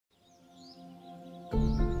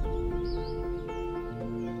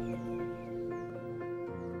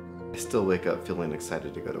still wake up feeling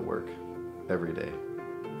excited to go to work every day.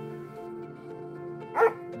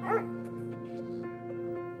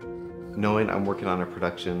 Knowing I'm working on a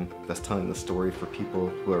production that's telling the story for people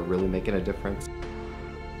who are really making a difference.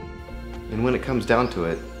 And when it comes down to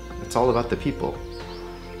it, it's all about the people.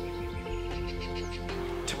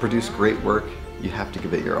 To produce great work, you have to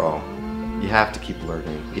give it your all. You have to keep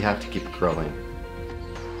learning. You have to keep growing.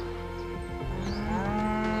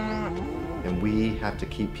 And we have to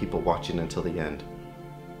keep people watching until the end.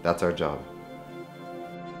 That's our job.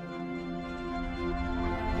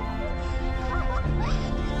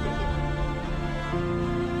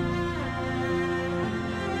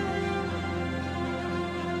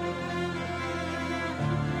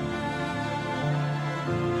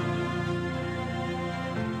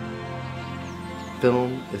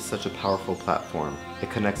 Film is such a powerful platform.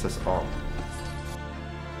 It connects us all.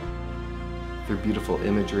 Through beautiful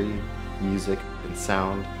imagery, music, and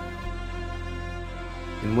sound.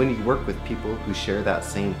 And when you work with people who share that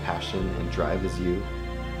same passion and drive as you,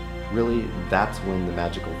 really, that's when the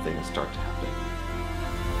magical things start to happen.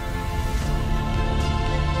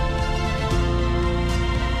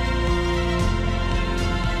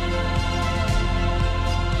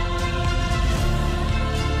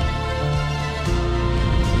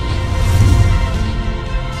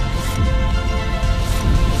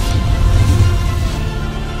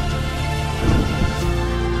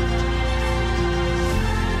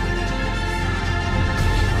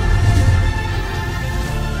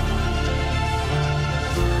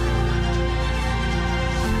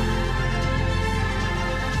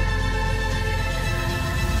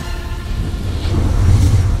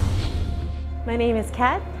 My name is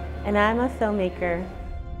Kat, and I'm a filmmaker.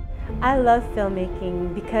 I love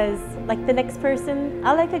filmmaking because, like the next person,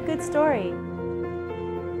 I like a good story.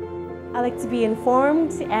 I like to be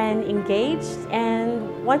informed and engaged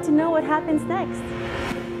and want to know what happens next.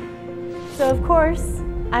 So of course,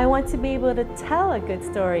 I want to be able to tell a good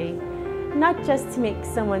story, not just to make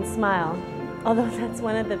someone smile, although that's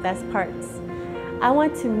one of the best parts. I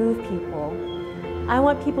want to move people. I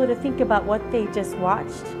want people to think about what they just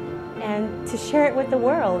watched and to share it with the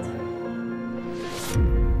world.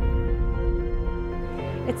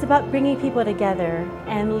 It's about bringing people together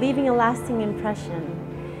and leaving a lasting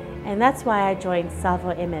impression. And that's why I joined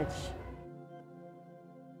Salvo Image.